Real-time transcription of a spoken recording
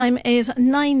Time is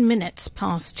 9 minutes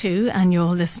past 2, and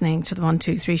you're listening to the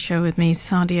 123 show with me,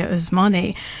 Sadia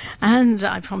Osmani. And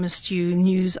I promised you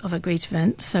news of a great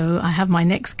event, so I have my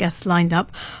next guest lined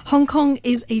up. Hong Kong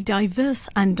is a diverse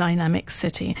and dynamic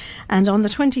city, and on the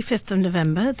 25th of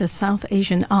November, the South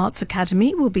Asian Arts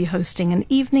Academy will be hosting an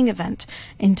evening event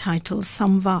entitled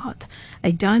Samvad,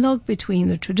 a dialogue between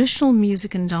the traditional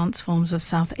music and dance forms of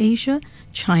South Asia,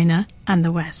 China, and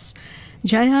the West.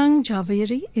 Jayang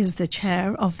Javeri is the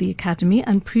chair of the Academy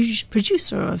and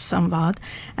producer of Samvad,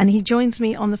 and he joins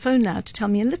me on the phone now to tell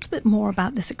me a little bit more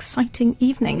about this exciting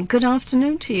evening. Good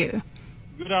afternoon to you.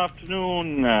 Good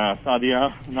afternoon,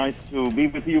 Sadia. Nice to be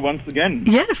with you once again.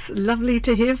 Yes, lovely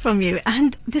to hear from you.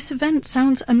 And this event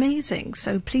sounds amazing,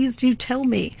 so please do tell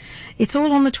me. It's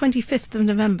all on the 25th of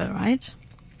November, right?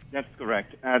 That's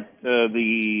correct. At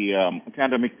the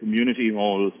Academic Community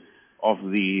Hall of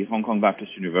the Hong Kong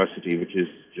Baptist University, which is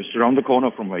just around the corner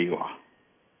from where you are.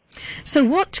 So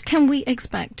what can we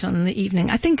expect on the evening?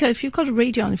 I think if you've got a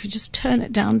radio on, if you just turn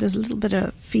it down, there's a little bit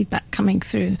of feedback coming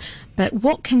through. But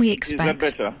what can we expect? Is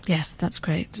that better? Yes, that's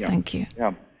great. Yeah. Thank you.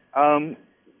 Yeah.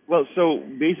 Well, so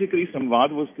basically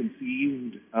Samvad was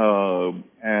conceived as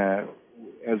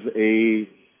a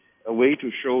way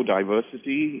to show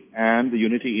diversity and the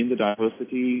unity in the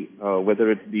diversity, whether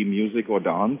it be music or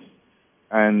dance.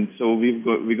 And so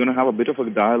we're going to have a bit of a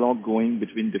dialogue going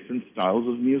between different styles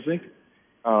of music.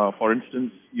 For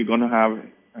instance, you're going to have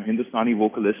a Hindustani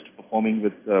vocalist performing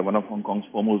with one of Hong Kong's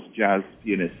foremost jazz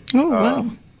pianists. Oh, wow.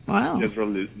 Wow. Jezreel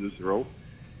Lucero.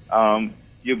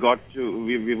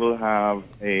 We will have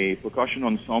a percussion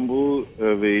ensemble,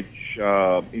 which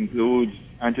includes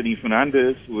Anthony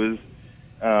Fernandez, who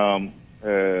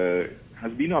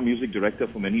has been our music director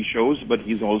for many shows, but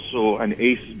he's also an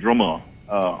ace drummer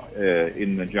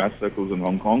in the jazz circles in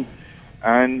Hong Kong,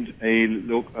 and a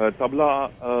tabla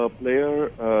player,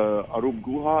 Arup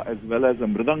Guha, as well as a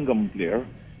mridangam player,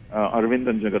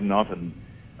 Arvindan Jagannathan.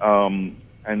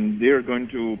 And they're going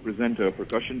to present a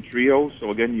percussion trio.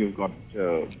 So again, you've got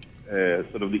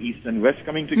sort of the East and West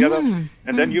coming together.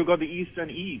 And then you've got the East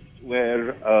and East,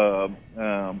 where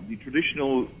the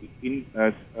traditional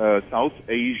South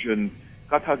Asian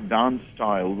Kathak dance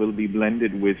style will be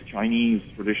blended with Chinese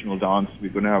traditional dance. We're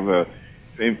going to have a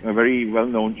very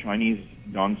well-known Chinese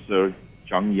dancer,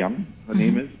 Zhang Yang, her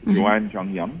name is, Joanne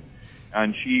Zhang Yang,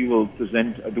 and she will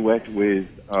present a duet with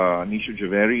Nisha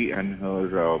Javeri and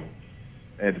her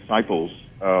disciples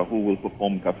who will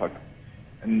perform Kathak.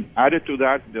 And added to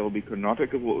that, there will be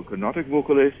Carnatic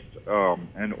vocalist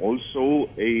and also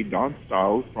a dance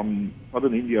style from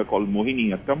southern India called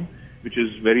Mohiniyattam, which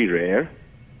is very rare.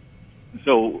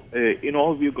 So, in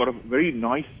all, we've got a very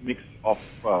nice mix of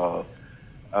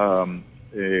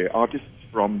artists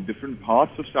from different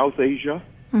parts of South Asia,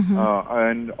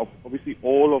 and obviously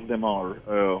all of them are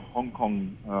Hong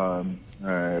Kong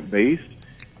based.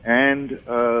 And as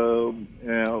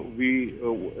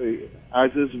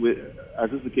is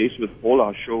the case with all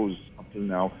our shows up till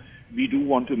now, we do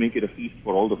want to make it a feast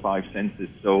for all the five senses.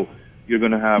 So you're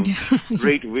going to have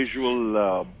great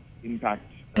visual impact.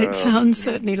 It sounds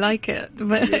certainly like it.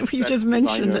 You just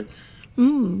mentioned it.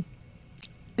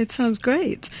 It sounds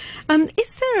great.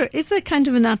 Is there kind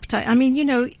of an appetite? I mean, you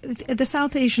know, the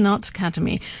South Asian Arts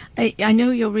Academy, I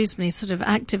know you're reasonably sort of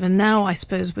active, and now I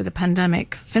suppose with the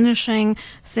pandemic finishing,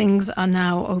 things are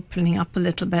now opening up a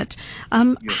little bit.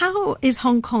 How is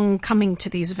Hong Kong coming to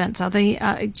these events? Are they,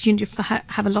 do you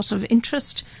have a lot of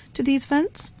interest to these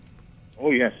events?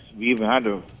 Oh, yes. We've had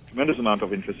a tremendous amount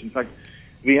of interest. In fact,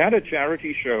 we had a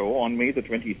charity show on May the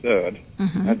 23rd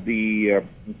at the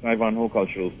Sai Wan Ho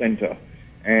Cultural Center.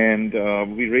 And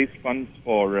we raised funds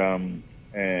for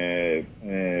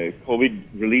COVID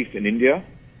relief in India,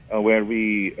 where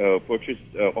we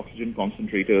purchased oxygen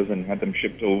concentrators and had them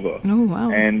shipped over. Oh, wow.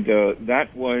 And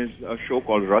that was a show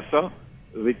called Rasa,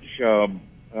 which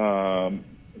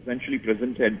essentially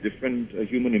presented different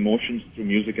human emotions through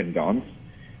music and dance.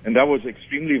 And that was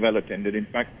extremely well attended. In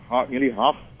fact, nearly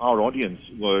half our audience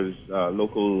was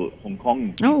local Hong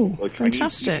Kong people. Oh,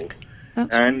 fantastic.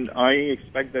 And I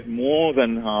expect that more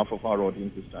than half of our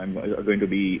audience this time are going to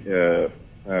be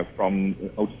from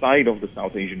outside of the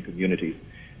South Asian communities,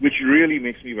 which really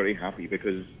makes me very happy,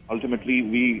 because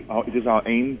ultimately it is our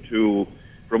aim to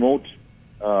promote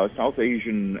South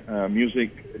Asian music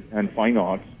and fine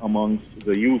arts amongst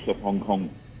the youth of Hong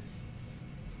Kong.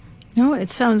 No, it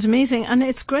sounds amazing, and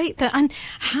it's great that. And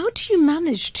how do you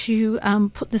manage to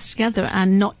put this together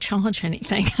and not charge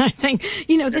anything? I think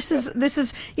this is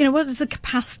what is the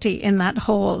capacity in that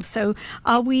hall? So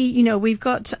are we? We've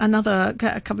got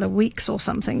a couple of weeks or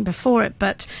something before it,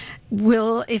 but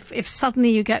if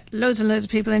suddenly you get loads and loads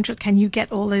of people interested, can you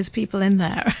get all those people in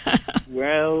there?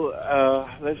 Well,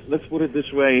 let's put it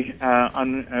this way,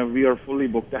 we are fully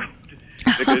booked out.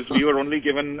 Because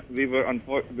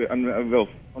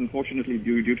unfortunately,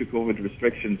 due to COVID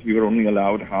restrictions, we were only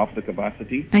allowed half the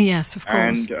capacity. Yes, of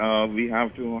course. And we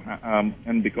have to,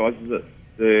 and because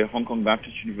the Hong Kong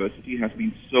Baptist University has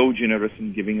been so generous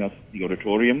in giving us the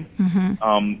auditorium,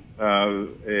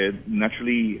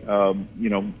 naturally,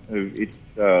 it's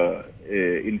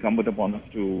incumbent upon us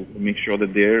to make sure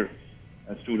that their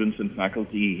students and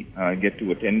faculty get to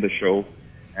attend the show.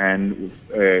 And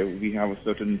we have a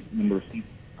certain number of seats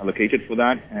allocated for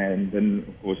that, and then,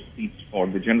 of course, seats for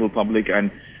the general public.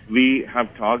 And we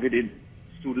have targeted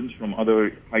students from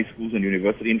other high schools and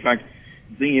university. In fact,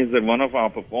 the thing is that one of our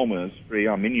performers,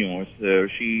 Freya Minyos,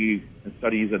 she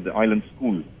studies at the Island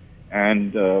School.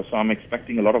 And so I'm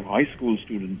expecting a lot of high school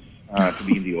students to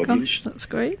be in the audience. Gosh, that's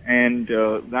great. And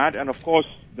and of course,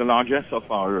 the largest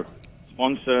of our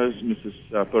sponsors, Mrs.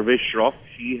 Parvesh Shroff,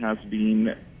 she has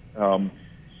been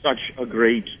such a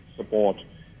great support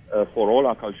for all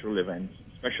our cultural events,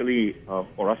 especially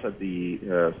for us at the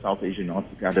South Asian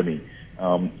Arts Academy.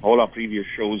 All our previous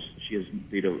shows, she has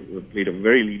played a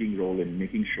very leading role in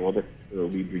making sure that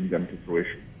we bring them to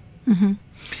fruition. Mm-hmm.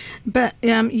 But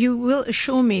you will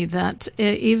assure me that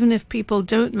even if people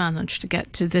don't manage to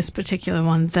get to this particular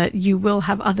one, that you will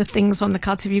have other things on the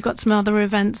cards. Have you got some other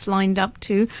events lined up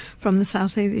too from the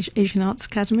South Asian Arts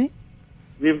Academy?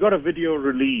 We've got a video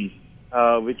release,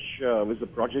 which was a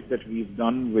project that we've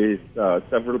done with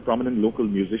several prominent local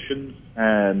musicians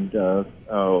and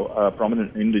a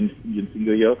prominent Indian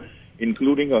singer here,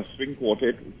 including a string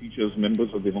quartet which features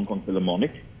members of the Hong Kong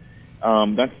Philharmonic.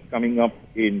 That's coming up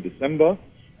in December.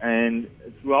 And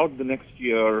throughout the next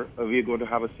year, we're going to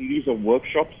have a series of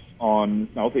workshops on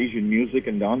South Asian music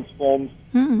and dance forms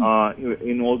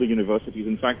in all the universities.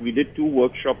 In fact, we did 2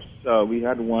 workshops. We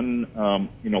had one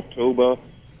in October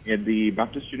at the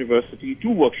Baptist University,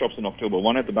 2 workshops in October,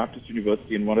 one at the Baptist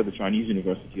University and one at the Chinese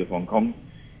University of Hong Kong.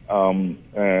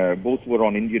 Both were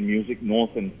on Indian music,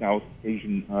 North and South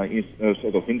Asian,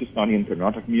 sort of Hindustani and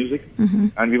Carnatic music.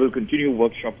 And we will continue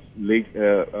workshops late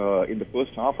in the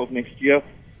first half of next year.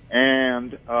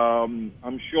 And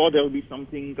I'm sure there will be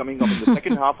something coming up in the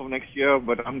second half of next year,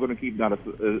 but I'm going to keep that a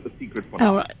secret for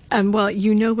now. Oh, and well,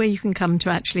 you know where you can come to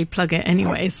actually plug it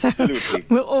anyway, so Absolutely.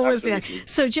 we'll always be Absolutely. there.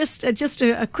 So just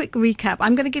a quick recap.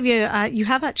 I'm going to give you, you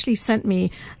have actually sent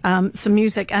me some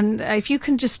music, and if you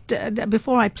can just,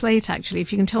 before I play it actually,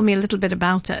 if you can tell me a little bit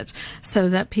about it so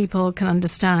that people can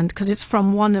understand, because it's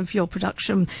from one of your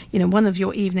production, one of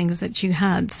your evenings that you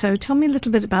had. So tell me a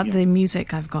little bit about the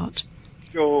music I've got.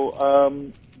 So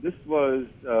this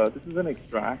is an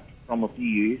extract from a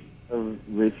piece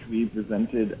which we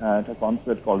presented at a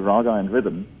concert called Raga and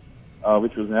Rhythm,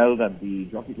 which was held at the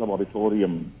Jockey Club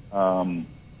Auditorium on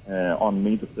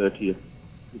May the 30th,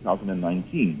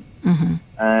 2019.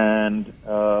 And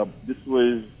this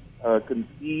was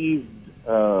conceived,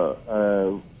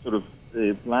 sort of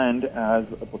planned as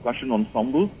a percussion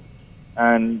ensemble,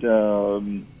 and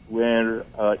where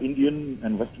Indian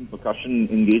and Western percussion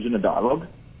engage in a dialogue.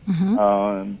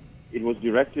 It was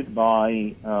directed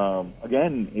by,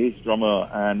 again, ace drummer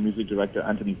and music director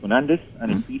Anthony Fernandez,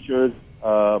 and it features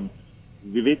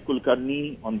Vivek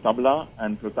Kulkarni on tabla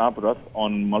and Pratap Rath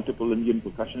on multiple Indian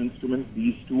percussion instruments.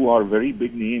 These 2 are very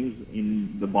big names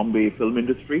in the Bombay film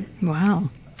industry. Wow.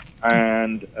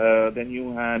 And then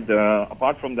you had,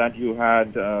 apart from that, you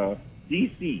had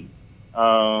DC.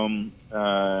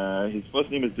 His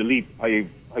first name is Dilip.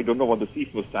 I don't know what the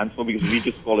C stands for because we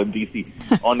just call him DC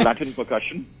on Latin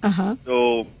percussion.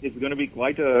 So it's going to be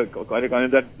quite a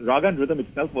kind that Raga and Rhythm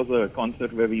itself was a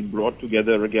concert where we brought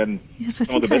together again. Yes, I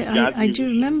think I do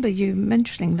remember you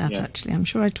mentioning that actually. I'm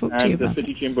sure I talked to you about it. And the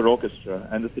City Chamber Orchestra.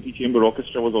 And the City Chamber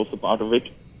Orchestra was also part of it.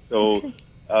 So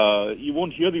you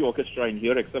won't hear the orchestra in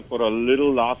here except for a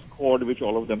little last chord which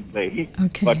all of them play.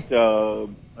 Okay. But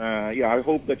I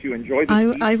hope that you enjoy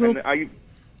this.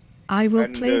 I will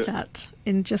play that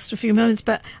in just a few moments,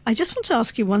 but I just want to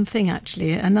ask you one thing,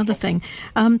 actually, another thing.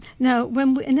 Now,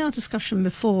 in our discussion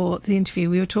before the interview,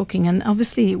 we were talking, and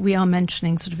obviously we are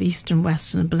mentioning sort of East and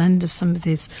West and a blend of some of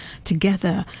these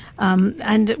together.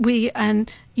 And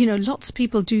lots of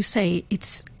people do say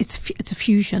it's a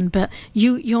fusion, but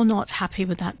you're not happy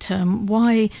with that term.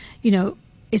 Why,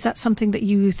 is that something that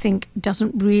you think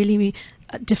doesn't really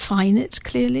define it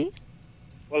clearly?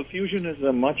 Well, fusion is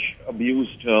a much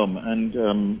abused term, and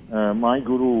my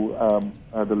guru,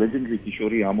 the legendary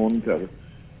Kishori Amonkar,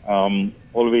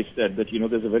 always said that,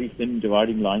 there's a very thin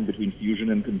dividing line between fusion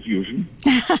and confusion.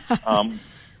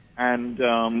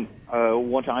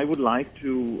 What I would like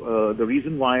to, the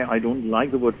reason why I don't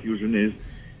like the word fusion is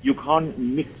you can't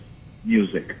mix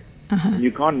music.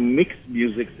 You can't mix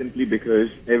music simply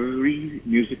because every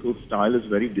musical style is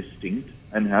very distinct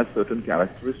and has certain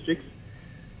characteristics.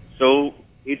 So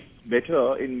it's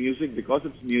better in music because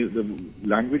the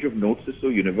language of notes is so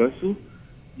universal.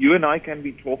 You and I can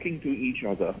be talking to each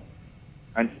other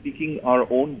and speaking our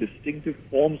own distinctive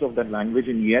forms of that language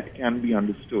and yet can be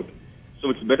understood. So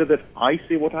it's better that I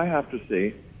say what I have to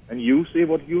say and you say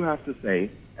what you have to say,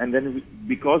 and then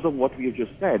because of what we have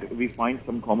just said, we find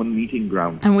some common meeting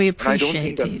ground. And we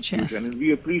appreciate each other. And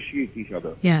we appreciate each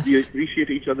other. Yes. We appreciate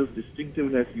each other's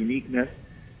distinctiveness, uniqueness,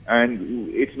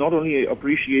 and it's not only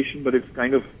appreciation, but it's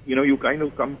kind of, you kind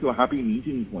of come to a happy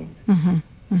meeting point.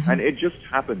 And it just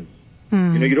happens.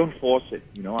 You don't force it,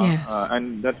 Yes.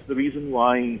 and that's the reason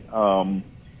why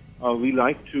we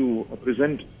like to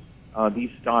present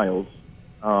these styles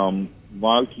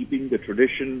while keeping the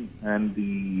tradition and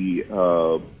the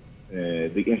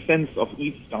essence of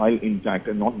each style intact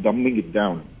and not dumbing it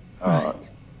down. Right.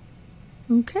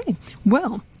 Okay.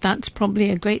 Well, that's probably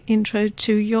a great intro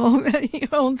to your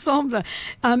ensemble.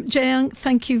 Jayang,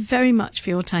 thank you very much for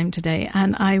your time today,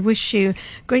 and I wish you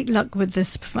great luck with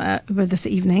this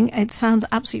evening. It sounds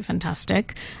absolutely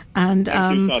fantastic, and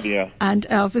Thank you, Sadia. And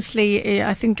obviously,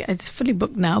 I think it's fully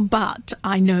booked now. But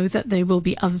I know that there will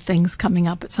be other things coming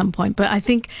up at some point. But I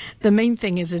think the main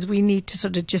thing is we need to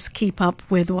sort of just keep up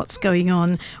with what's going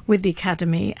on with the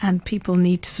Academy, and people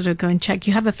need to sort of go and check.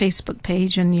 You have a Facebook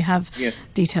page, and you have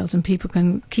details, and people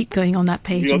can keep going on that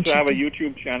page. We also have a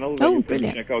YouTube channel where you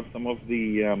can check out some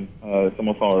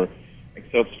of our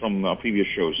excerpts from previous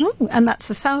shows. Oh, and that's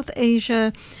the South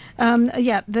Asia,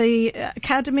 the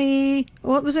Academy.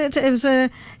 What was it? It's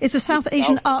the South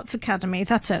Asian Arts Academy.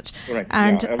 That's it. Correct.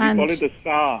 And we call it the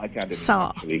SAA Academy.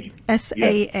 SAA, actually.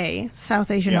 SAA, South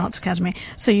Asian Arts Academy.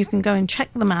 So you can go and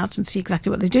check them out and see exactly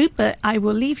what they do. But I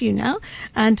will leave you now,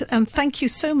 and thank you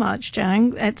so much,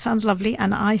 Jayang. It sounds lovely,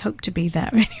 and I hope to be there.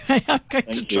 Anyway, I'm going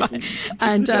to try.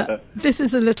 And this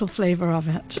is a little flavour of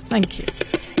it. Thank you.